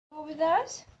with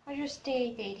us or you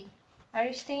stay, Daddy? Are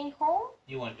you staying home?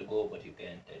 You want to go, but you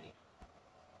can't, Daddy.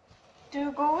 Do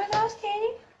you go with us,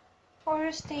 Daddy? Or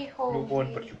you stay home? You want,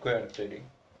 Daddy? but you can't, Daddy.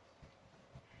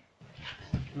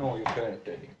 No, you can't,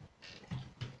 Daddy.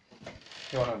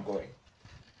 You're not going.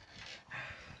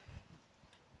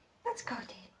 Let's go,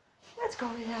 Daddy. Let's go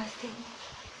with us, Daddy.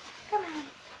 Come on.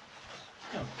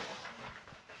 No.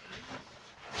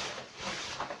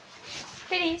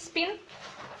 Daddy, spin.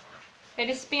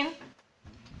 Daddy, spin.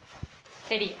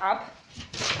 Daddy, up.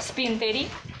 Spin, Daddy.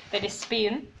 Daddy,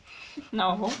 spin.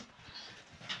 No.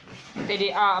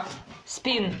 Daddy, up.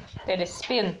 Spin. Daddy,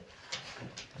 spin.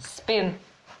 Spin.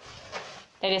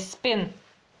 Daddy, spin.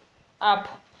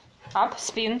 Up. Up,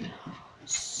 spin.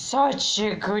 Such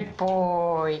a good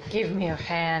boy. Give me your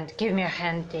hand. Give me your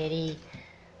hand, Daddy.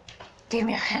 Give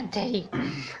me your hand, Daddy.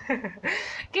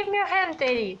 Give me your hand,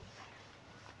 Daddy.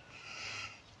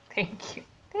 Thank you.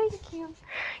 Thank you.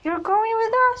 You're going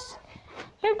with us.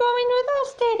 You're going with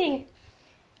us, Daddy.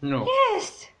 No.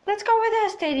 Yes. Let's go with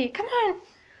us, Daddy. Come on.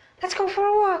 Let's go for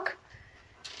a walk.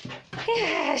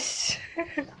 Yes.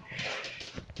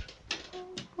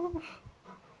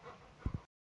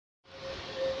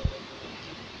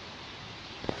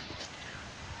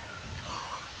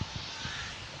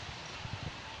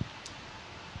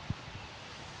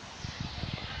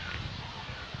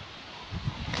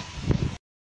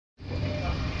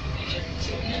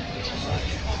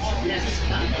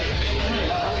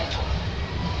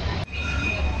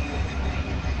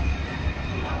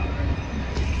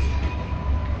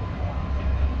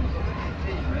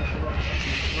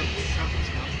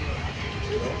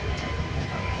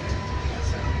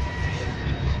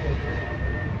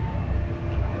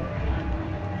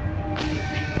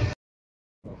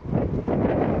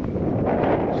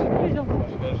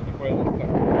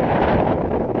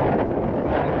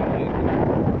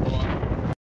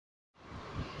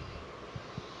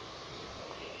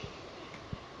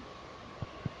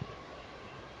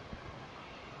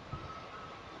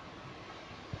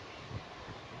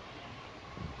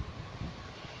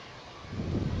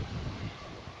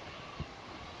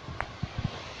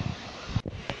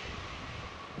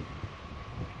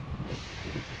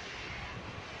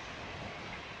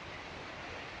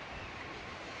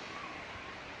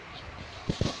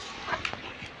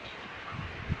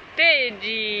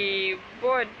 Daddy,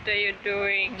 what are you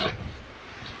doing?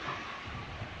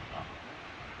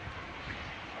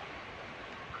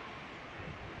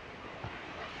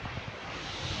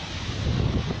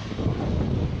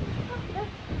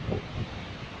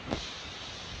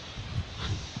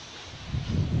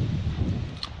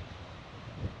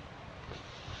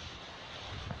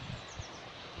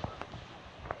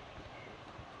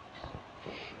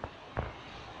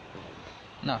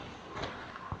 No.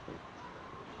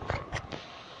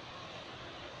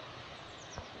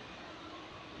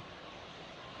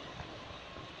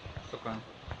 Стакан.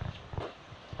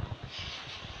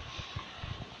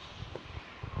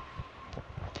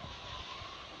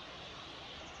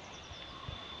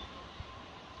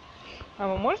 А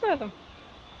ему можно это?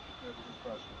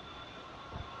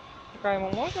 Так, а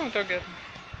ему можно в итоге это?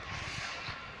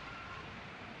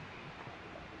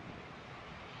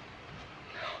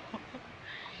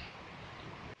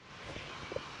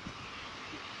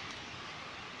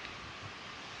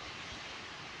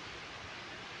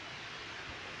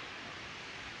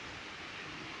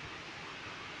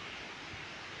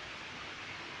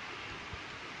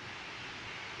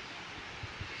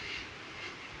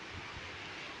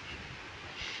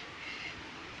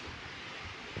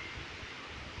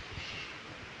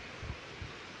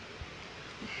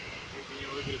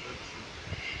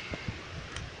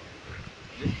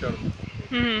 Здесь черный.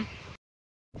 Угу.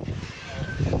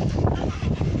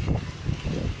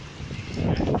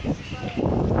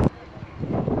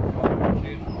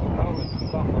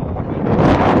 Come.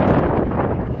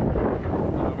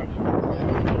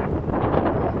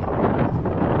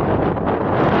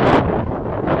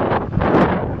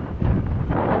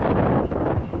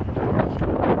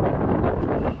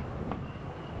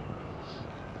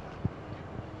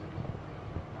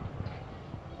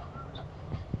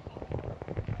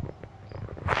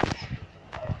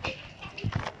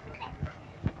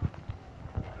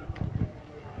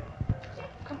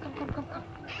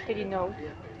 Did he know?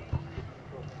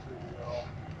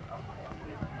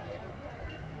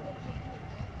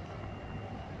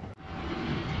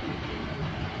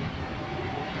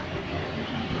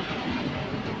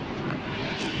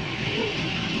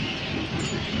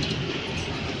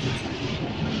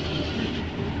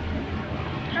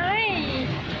 Hi.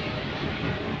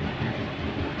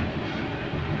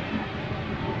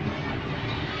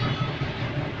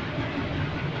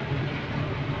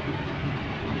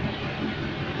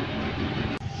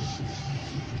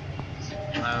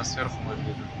 наверное, сверху мы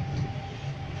видим.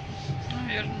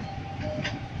 Наверное.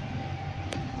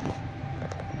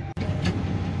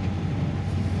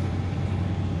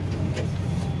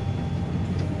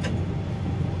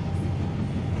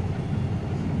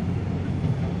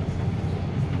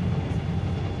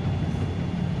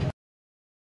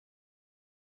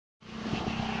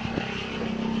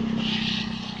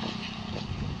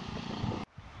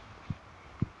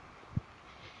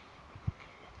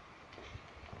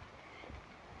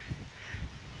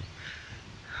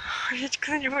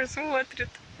 Овечка на него смотрит.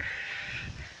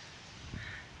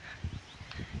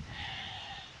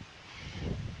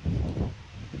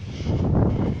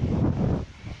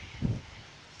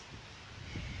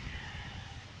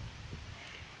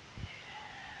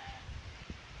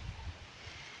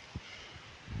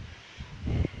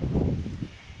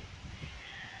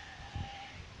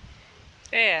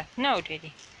 No,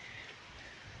 Daddy.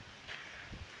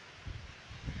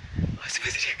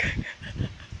 Смотри как.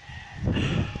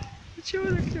 Чего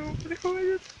он к нему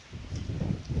подходит?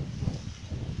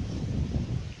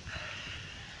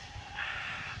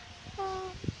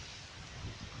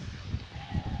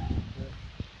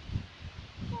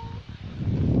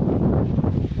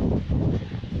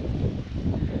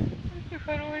 Ты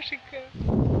хорошенькая.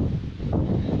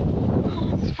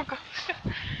 Испугался.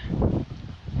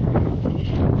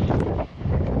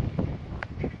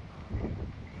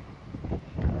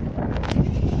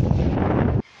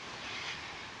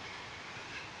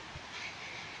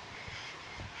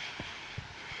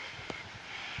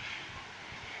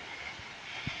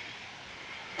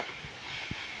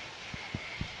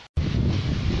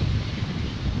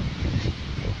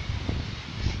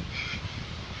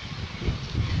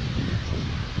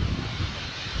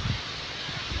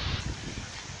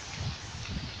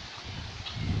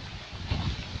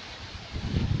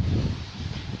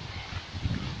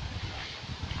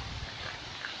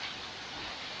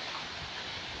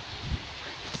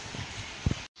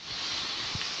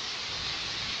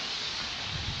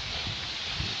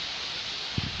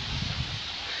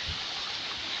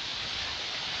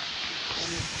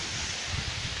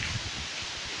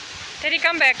 Teddy,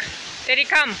 come back. Teddy,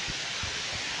 come.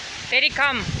 Teddy,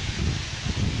 come.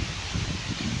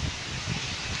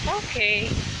 Okay.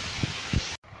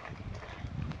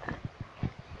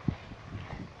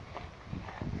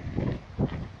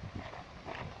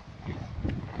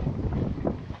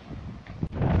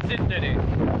 Sit, Daddy.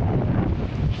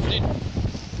 Sit.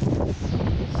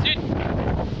 Sit.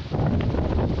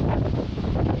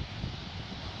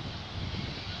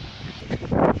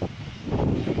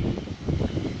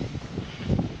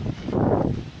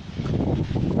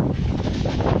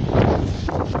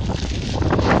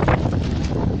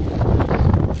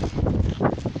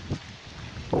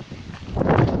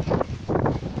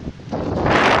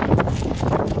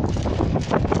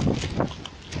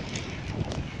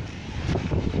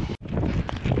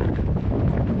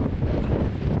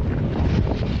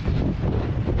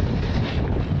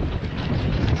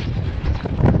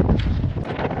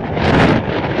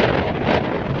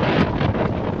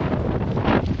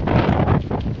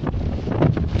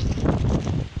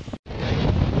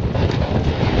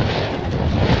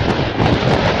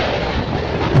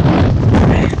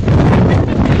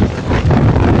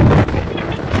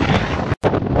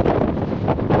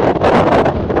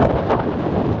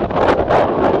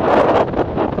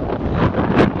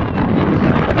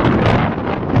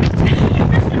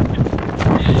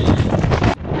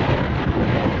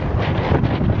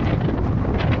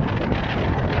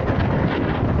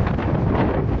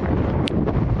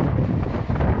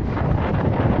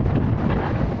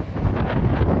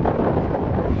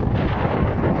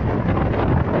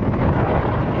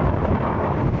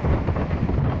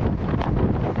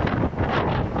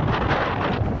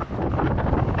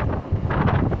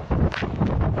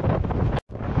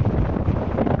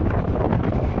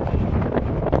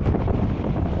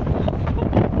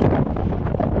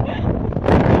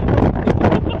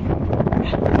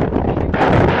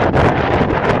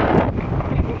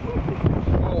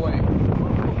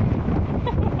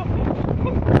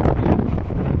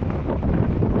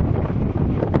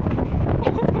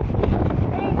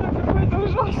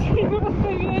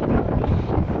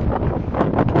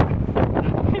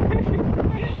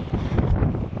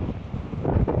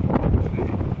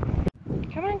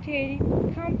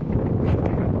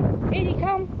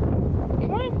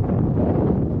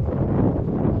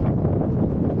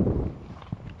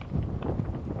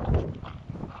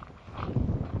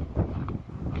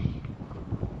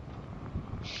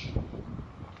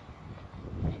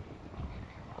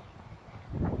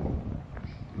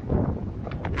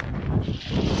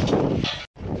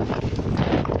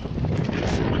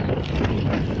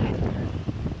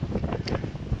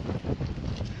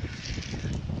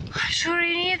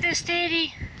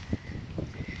 Steady.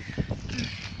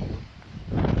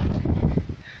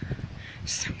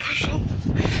 Пошел.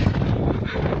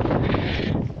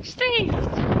 Stay.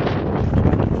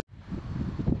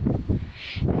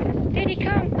 Steady,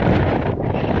 come.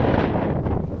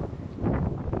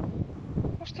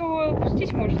 Может, его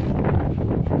опустить можно?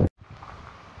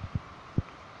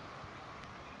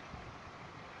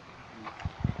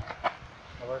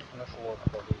 Давай наш лот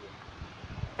подойдем.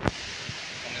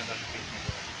 У меня даже пить не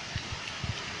было.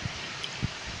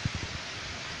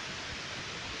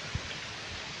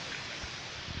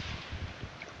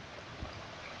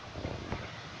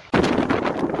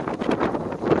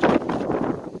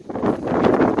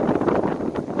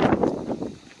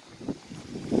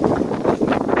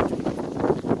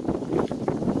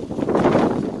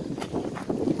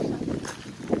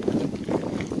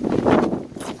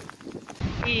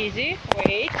 Easy.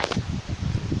 Wait.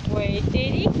 Wait,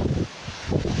 Teddy.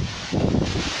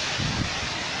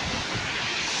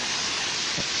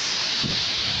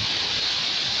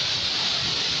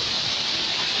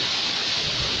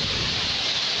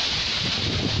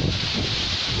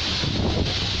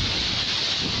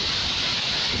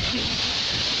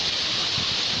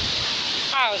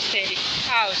 House, Teddy.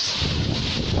 House.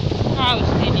 House,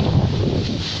 Teddy.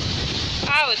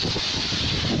 House.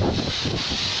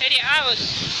 Teddy,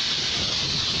 house.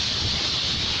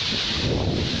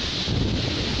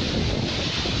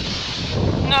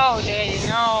 No, Daddy,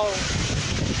 no.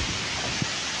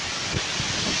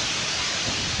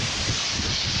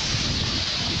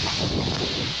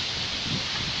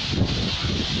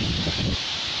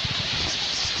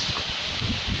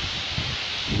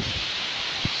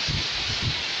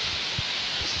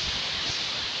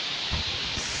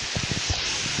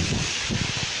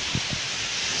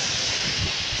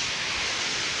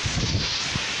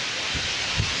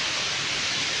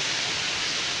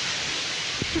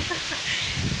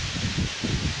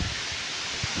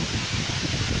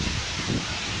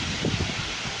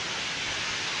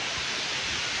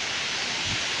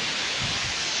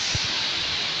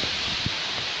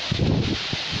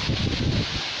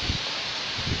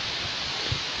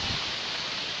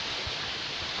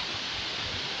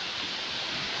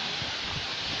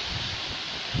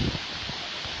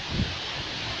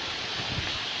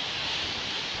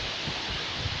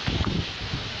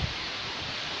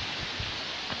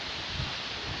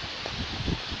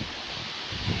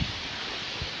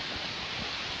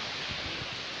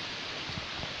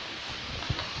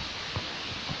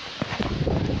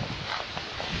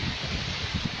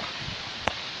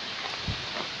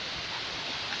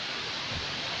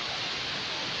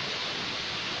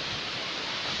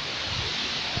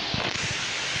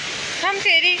 Come,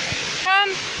 Teddy.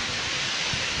 Come.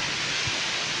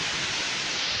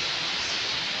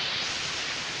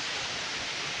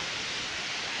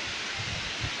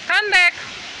 Come back.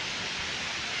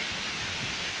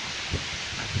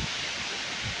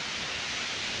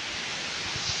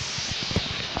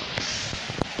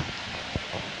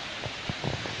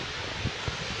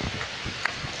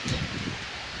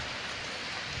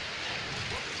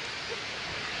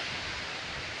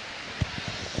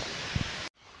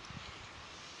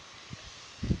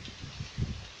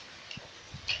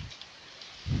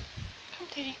 Come,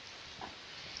 Teddy.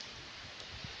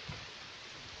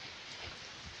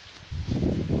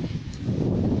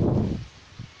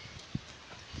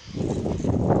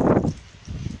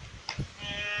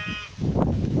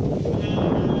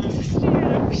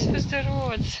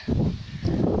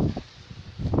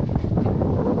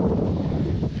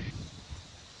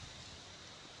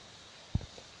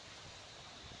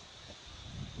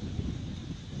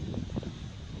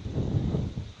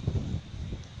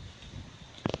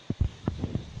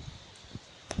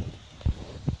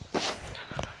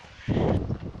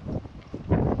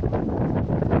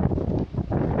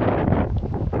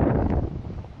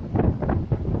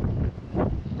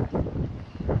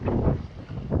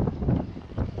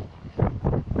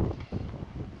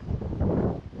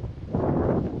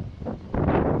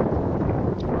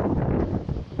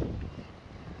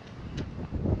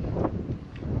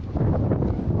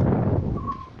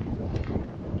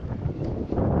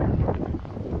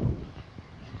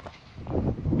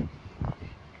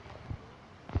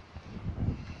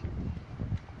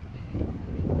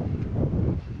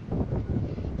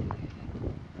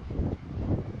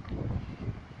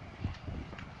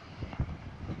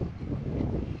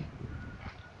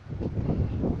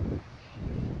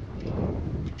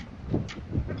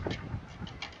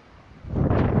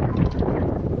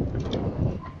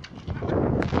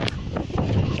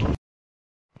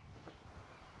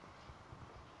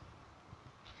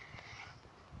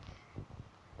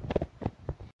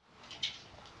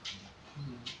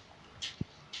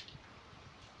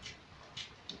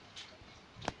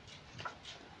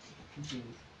 ты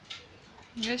делаешь?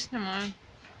 Я снимаю.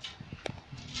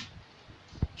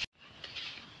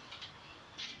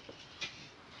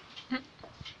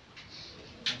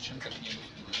 Зачем так не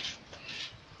делаешь?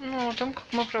 Ну, о том, как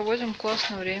мы проводим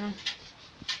классное время.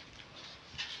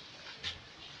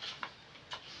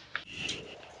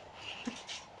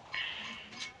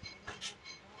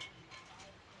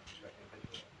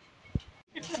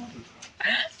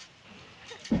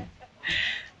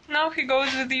 Now he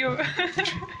goes with you.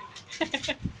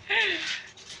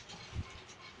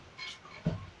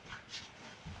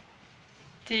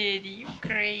 Teddy, you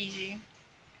crazy.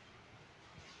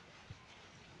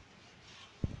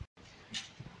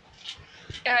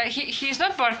 He's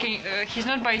not barking. He's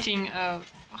not biting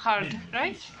hard,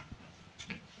 right?